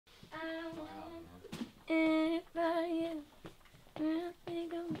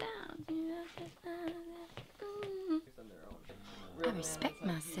respect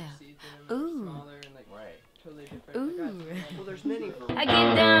myself. Ooh. Totally different. Ooh. Well, there's many. I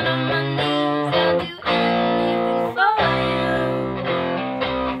get down on my knees, I'll do anything for you.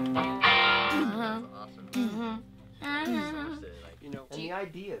 You know, and the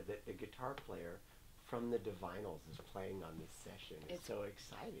idea that a guitar player from the Divinyls is playing on this session is so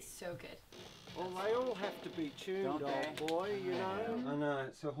exciting. So good. Well, they all have to be tuned, old boy, you know. I know,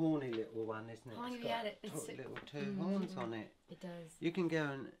 it's a horny little one, isn't it? Oh, It's yeah, got it's little two horns on it. It does. You can go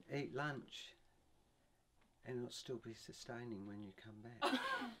and eat lunch and it'll still be sustaining when you come back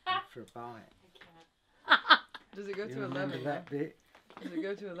for a bite. Does it go You to remember 11? that bit? Does it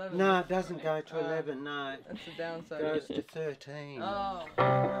go to 11? No, it doesn't go to 11, no. That's the downside. It goes to 13. Oh.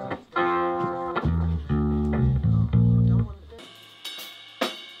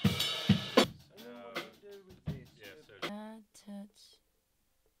 I touch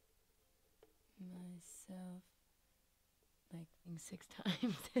myself like 6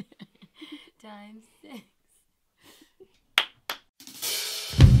 times. Times 6.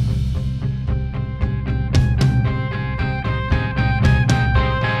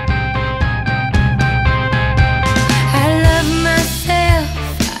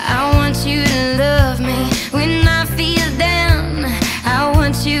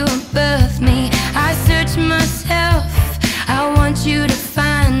 You to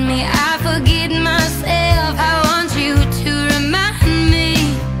find me, I forget myself. I want you to remind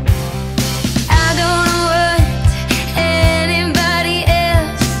me. I don't want anybody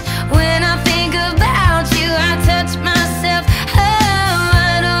else. When I think about you, I touch myself. Oh,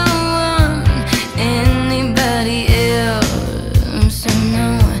 I don't want anybody else. So no,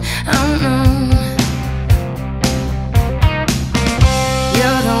 oh no.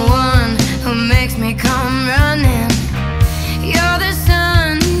 You're the one who makes me come running. You're the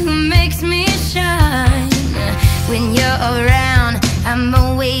sun who makes me shine. When you're around, I'm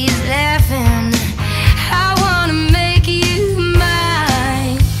always laughing. I wanna make you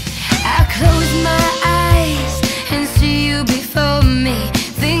mine. I close my eyes and see you before me.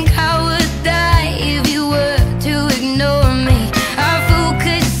 Think I would die if you were to ignore me. Our fool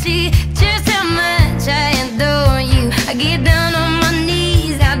could see just how much I adore you. I get down on my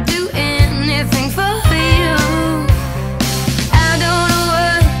knees, I'll do anything for you.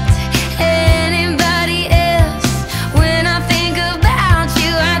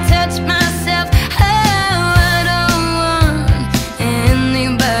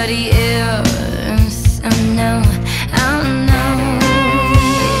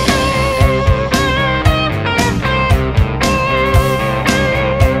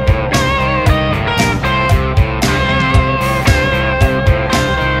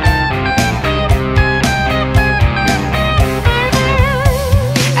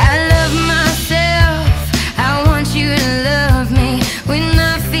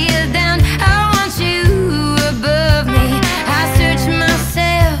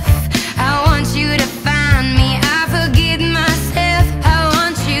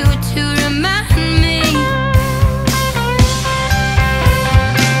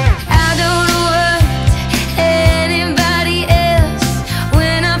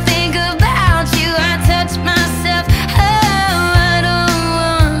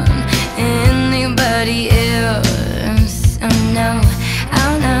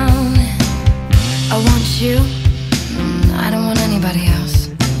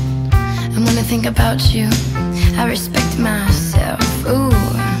 Think about you, I respect myself. Ooh,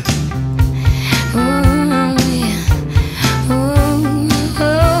 ooh, yeah. Ooh,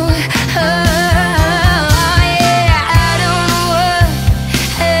 oh, yeah. I don't want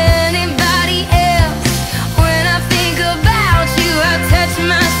anybody else. When I think about you, I touch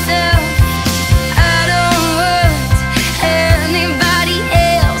myself. I don't want anybody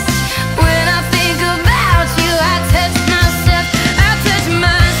else. When I think about you, I touch myself. I touch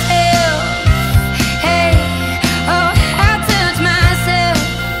myself.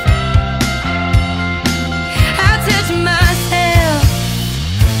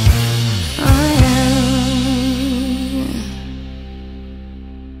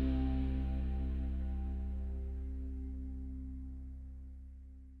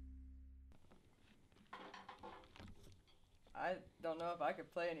 I don't know if I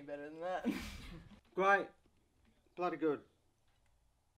could play any better than that. Great. Bloody good.